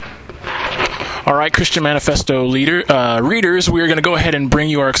All right, Christian Manifesto readers, we are going to go ahead and bring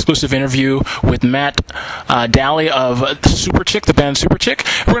you our exclusive interview with Matt Daly of Superchick, the band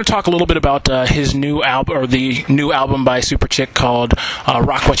Superchick. We're going to talk a little bit about his new album, or the new album by Superchick called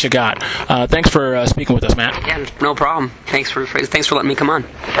Rock What You Got. Thanks for speaking with us, Matt. Yeah, no problem. Thanks for letting me come on.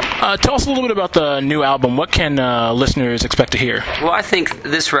 Tell us a little bit about the new album. What can listeners expect to hear? Well, I think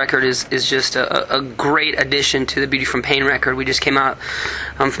this record is just a great addition to the Beauty from Pain record. We just came out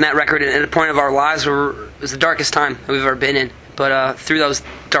from that record at a point of our lives where it was the darkest time that we've ever been in. But through those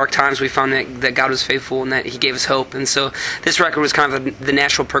dark times, we found that God was faithful and that He gave us hope. And so this record was kind of the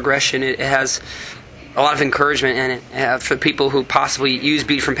natural progression. It has a lot of encouragement in it for people who possibly use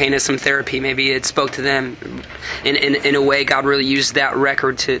Beauty from Pain as some therapy. Maybe it spoke to them in a way. God really used that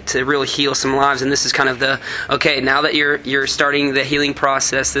record to really heal some lives. And this is kind of now that you're starting the healing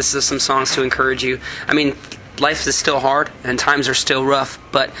process, this is some songs to encourage you. I mean, life is still hard and times are still rough,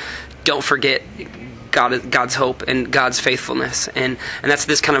 but don't forget God's hope and God's faithfulness, and that's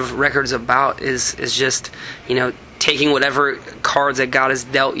this kind of record's about is just taking whatever cards that God has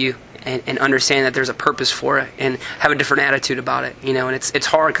dealt you and understand that there's a purpose for it and have a different attitude about it, and it's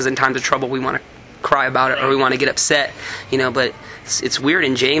hard because in times of trouble we want to cry about it or we want to get upset, but it's weird.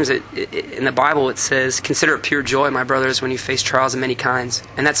 In James, in the Bible, it says, "Consider it pure joy, my brothers, when you face trials of many kinds,"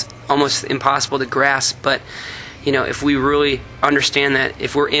 and that's almost impossible to grasp, but if we really understand that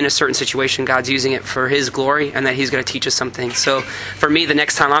if we're in a certain situation, God's using it for His glory and that He's going to teach us something. So for me, the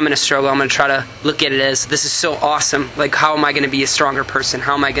next time I'm in a struggle, I'm going to try to look at it as, this is so awesome. Like, how am I going to be a stronger person?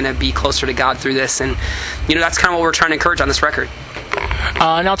 How am I going to be closer to God through this? And, that's kind of what we're trying to encourage on this record.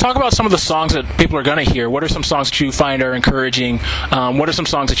 Now talk about some of the songs that people are going to hear. What are some songs that you find are encouraging? What are some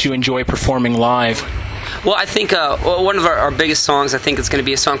songs that you enjoy performing live? Well, I think one of our biggest songs, I think it's going to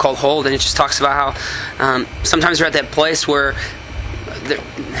be a song called Hold, and it just talks about how sometimes you're at that place where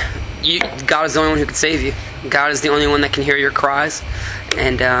God is the only one who can save you. God is the only one that can hear your cries,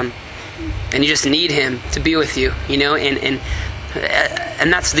 and you just need Him to be with you, and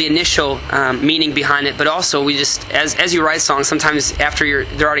that's the initial meaning behind it. But also, we just as you write songs, sometimes after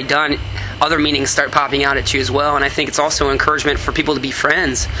they're already done, other meanings start popping out at you as well. And I think it's also encouragement for people to be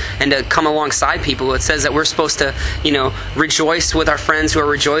friends and to come alongside people. It says that we're supposed to, rejoice with our friends who are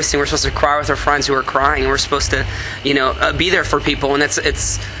rejoicing. We're supposed to cry with our friends who are crying. And we're supposed to, be there for people. And that's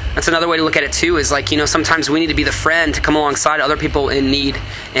another way to look at it too. Is like, sometimes we need to be the friend to come alongside other people in need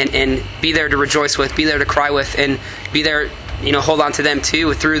and be there to rejoice with, be there to cry with, and be there. Hold on to them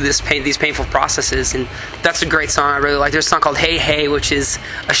too through these painful processes, and that's a great song I really like. There's a song called Hey Hey, which is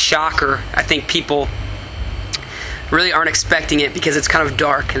a shocker. I think people really aren't expecting it because it's kind of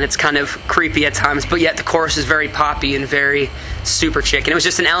dark and it's kind of creepy at times, but yet the chorus is very poppy and very Superchick. And it was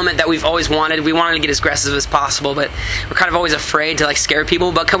just an element that we've always wanted. We wanted to get as aggressive as possible, but we're kind of always afraid to scare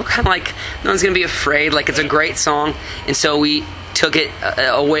people, but we're kind of like, no one's going to be afraid. It's a great song, and so we took it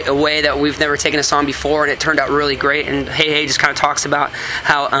a way that we've never taken a song before, and it turned out really great. And Hey Hey just kind of talks about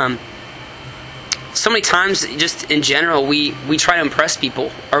how so many times, just in general, we try to impress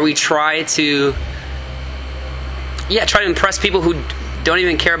people, or we try to impress people who don't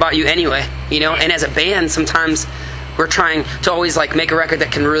even care about you anyway, and as a band, sometimes we're trying to always make a record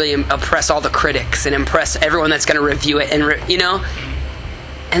that can really impress all the critics and impress everyone that's going to review it, and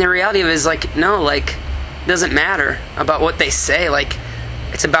and the reality of it is no, it doesn't matter about what they say.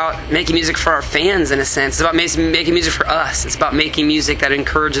 It's about making music for our fans, in a sense. It's about making music for us. It's about making music that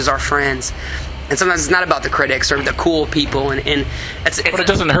encourages our friends. And sometimes it's not about the critics or the cool people, and it's but it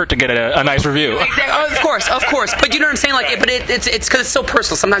doesn't hurt to get a nice review. Of course. But you know what I'm saying? It's because it's so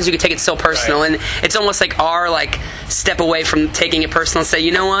personal. Sometimes you can take it so personal, and it's almost like our step away from taking it personal and say,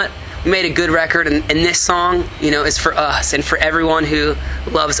 you know what? We made a good record, and this song, is for us and for everyone who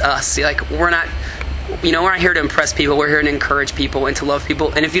loves us. We're not here to impress people. We're here to encourage people and to love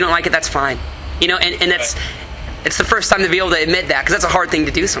people. And if you don't like it, that's fine. And that's. It's the first time to be able to admit that, because that's a hard thing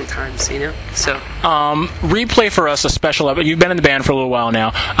to do sometimes, So, replay for us a special episode. You've been in the band for a little while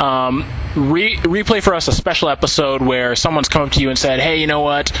now. Replay for us a special episode where someone's come up to you and said, "Hey, you know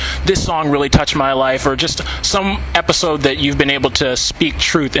what? This song really touched my life," or just some episode that you've been able to speak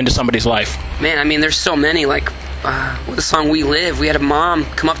truth into somebody's life. Man, I mean, there's so many. With the song "We Live," we had a mom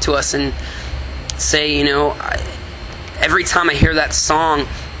come up to us and say, every time I hear that song,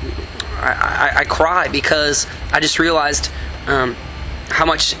 I cry, because I just realized how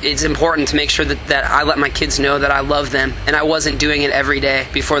much it's important to make sure that I let my kids know that I love them, and I wasn't doing it every day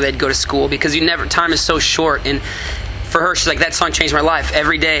before they'd go to school, because time is so short. And for her, she's like, that song changed my life.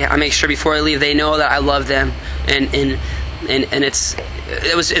 Every day I make sure before I leave they know that I love them, and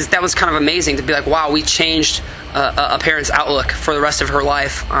that was kind of amazing to be like, wow, we changed a parent's outlook for the rest of her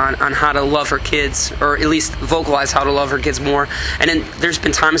life on how to love her kids, or at least vocalize how to love her kids more. And then there's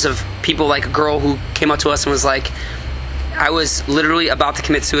been times of people, like a girl who came up to us and was like, I was literally about to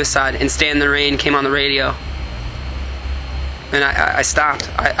commit suicide, and Stand in the Rain came on the radio. And I stopped.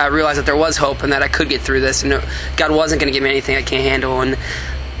 I realized that there was hope and that I could get through this, and God wasn't going to give me anything I can't handle. And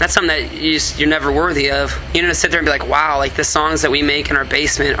that's something that you're never worthy of. You know, to sit there and be like, wow, like the songs that we make in our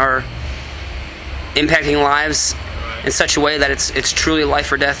basement are impacting lives in such a way that it's truly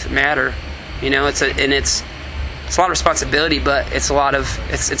life or death matter. You know, it's a lot of responsibility, but it's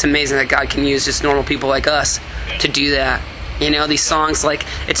amazing that God can use just normal people like us to do that. You know, these songs, like,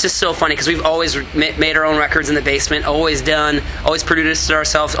 it's just so funny because we've always made our own records in the basement, always produced it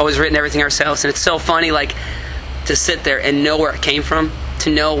ourselves, always written everything ourselves. And it's so funny, like, to sit there and know where it came from,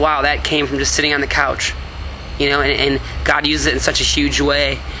 to know, wow, that came from just sitting on the couch. You know, and God uses it in such a huge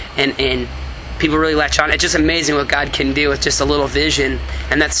way, and people really latch on. It's just amazing what God can do with just a little vision.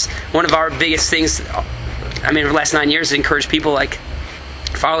 And that's one of our biggest things, I mean, for the last 9 years, to encourage people, like,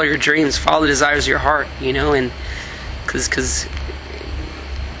 follow your dreams, follow the desires of your heart, you know, and because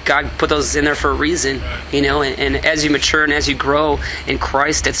God put those in there for a reason, you know, and as you mature and as you grow in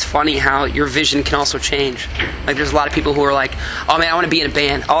Christ, it's funny how your vision can also change. Like, there's a lot of people who are like, oh man, I want to be in a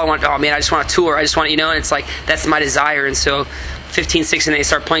band. I just want to tour. I just want to, you know, and it's like, that's my desire. And so 15, 16, they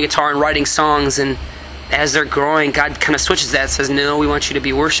start playing guitar and writing songs, and as they're growing, God kind of switches that, says, no, we want you to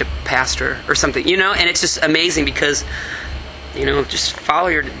be worship pastor or something, you know. And it's just amazing because, you know, just follow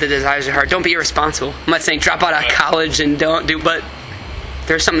the desires of your heart. Don't be irresponsible. I'm not saying drop out of college and don't do, but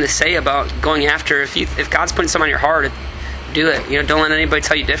there's something to say about going after. If God's putting something on your heart, do it. You know, don't let anybody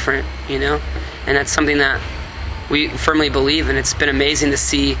tell you different, you know. And that's something that we firmly believe, and it's been amazing to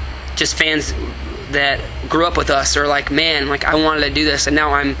see just fans that grew up with us are like, man, like, I wanted to do this, and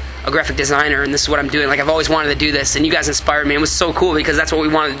now I'm a graphic designer, and this is what I'm doing. Like, I've always wanted to do this, and you guys inspired me. It was so cool because that's what we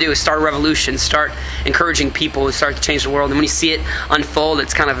wanted to do, is start a revolution, start encouraging people, start to change the world. And when you see it unfold,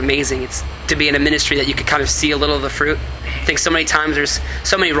 it's kind of amazing. It's to be in a ministry that you could kind of see a little of the fruit. I think so many times there's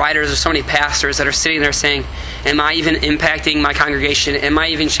so many writers or so many pastors that are sitting there saying, am I even impacting my congregation? Am I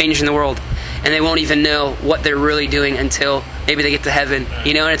even changing the world? And they won't even know what they're really doing until maybe they get to heaven.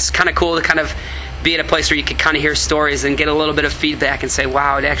 You know, and it's kind of cool to kind of be at a place where you can kind of hear stories and get a little bit of feedback and say,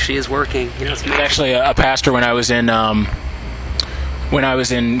 wow, it actually is working. You know, it's actually a pastor when I was in at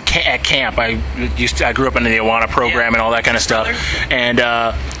camp. I grew up in the Awana program and all that kind of stuff. And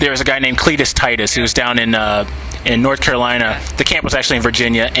there was a guy named Cletus Titus who was down in North Carolina. The camp was actually in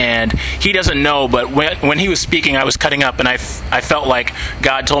Virginia, and he doesn't know, but when he was speaking, I was cutting up, and I felt like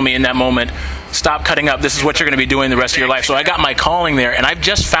God told me in that moment, stop cutting up. This is what you're going to be doing the rest of your life. So I got my calling there, and I've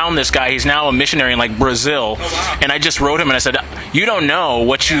just found this guy. He's now a missionary in like Brazil. Oh, wow. And I just wrote him and I said, you don't know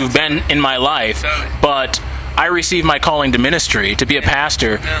what you've been in my life, but I received my calling to ministry, to be a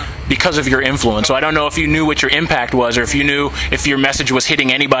pastor, because of your influence. So I don't know if you knew what your impact was, or if you knew if your message was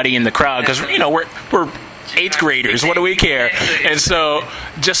hitting anybody in the crowd, because, you know, we're 8th graders. What do we care? And so,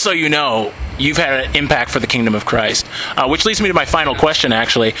 just so you know, you've had an impact for the kingdom of Christ. Which leads me to my final question,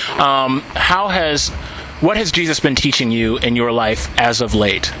 actually. What has Jesus been teaching you in your life as of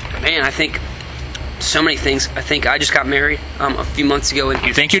late? Man, I think so many things. I think I just got married a few months ago. And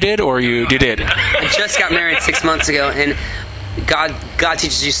you think you did, or you did? I just got married 6 months ago, and God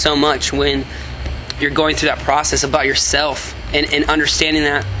teaches you so much when you're going through that process about yourself and understanding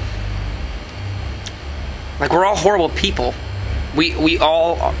that, like, we're all horrible people. We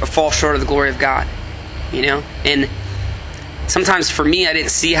all fall short of the glory of God, you know? And sometimes for me, I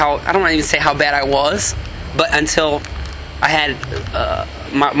didn't see I don't want to even say how bad I was, but until I had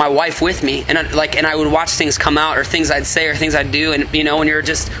my wife with me, and I would watch things come out, or things I'd say, or things I'd do, and, you know, when you're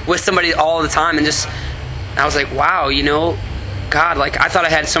just with somebody all the time, and I was like, wow, you know, God, like, I thought I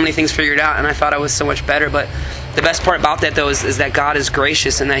had so many things figured out, and I thought I was so much better, but the best part about that, though, is that God is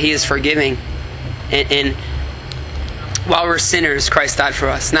gracious, and that He is forgiving, and while we were sinners, Christ died for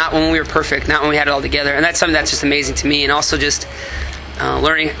us. Not when we were perfect, not when we had it all together. And that's something that's just amazing to me. And also just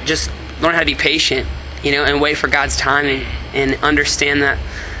learn how to be patient, you know, and wait for God's timing, and understand that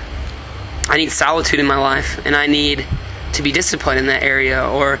I need solitude in my life, and I need to be disciplined in that area.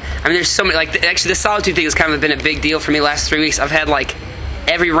 Or, I mean, there's so many, like, actually the solitude thing has kind of been a big deal for me the last 3 weeks. I've had, like,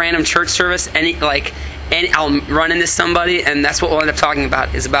 every random church service, and I'll run into somebody, and that's what we'll end up talking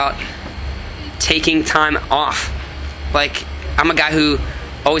about, is about taking time off. Like, I'm a guy who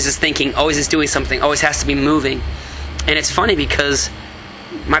always is thinking, always is doing something, always has to be moving. And it's funny because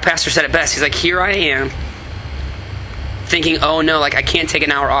my pastor said it best. He's like, here I am thinking, oh no, like, I can't take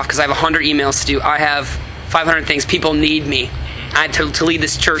an hour off because I have 100 emails to do. I have 500 things. People need me. I had to lead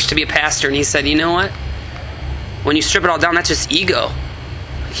this church, to be a pastor. And he said, you know what? when you strip it all down, that's just ego.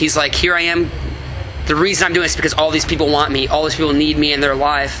 He's like, here I am. The reason I'm doing this is because all these people want me. All these people need me in their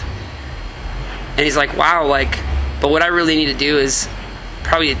life. And he's like, wow, like, but what I really need to do is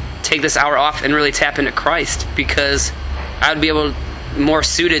probably take this hour off and really tap into Christ, because I would be able more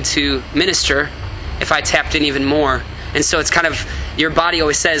suited to minister if I tapped in even more. And so it's kind of, your body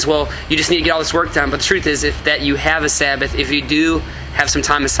always says, well, you just need to get all this work done. But the truth is, if that you have a Sabbath, if you do have some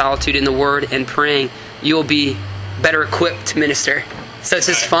time of solitude in the Word and praying, you'll be better equipped to minister. So it's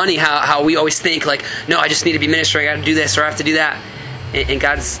just funny how we always think like, no, I just need to be ministering, I got to do this or I have to do that. And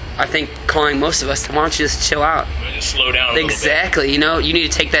God's, I think, calling most of us to, why don't you just chill out? Just slow down a little bit. Exactly. You know, you need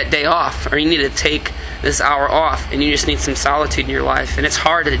to take that day off, or you need to take this hour off, and you just need some solitude in your life. And it's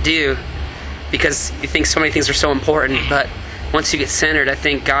hard to do because you think so many things are so important, but once you get centered, I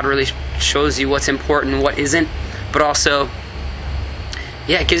think God really shows you what's important and what isn't. But also,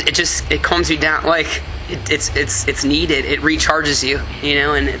 yeah, it calms you down. Like, it's needed. It recharges you, you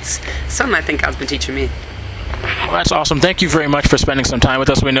know, and it's something I think God's been teaching me. Well, that's awesome. Thank you very much for spending some time with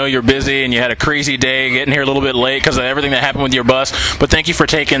us. We know you're busy and you had a crazy day getting here a little bit late because of everything that happened with your bus. But thank you for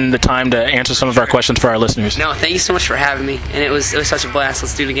taking the time to answer some of our questions for our listeners. No, thank you so much for having me. And it was such a blast.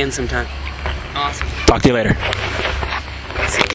 Let's do it again sometime. Awesome. Talk to you later.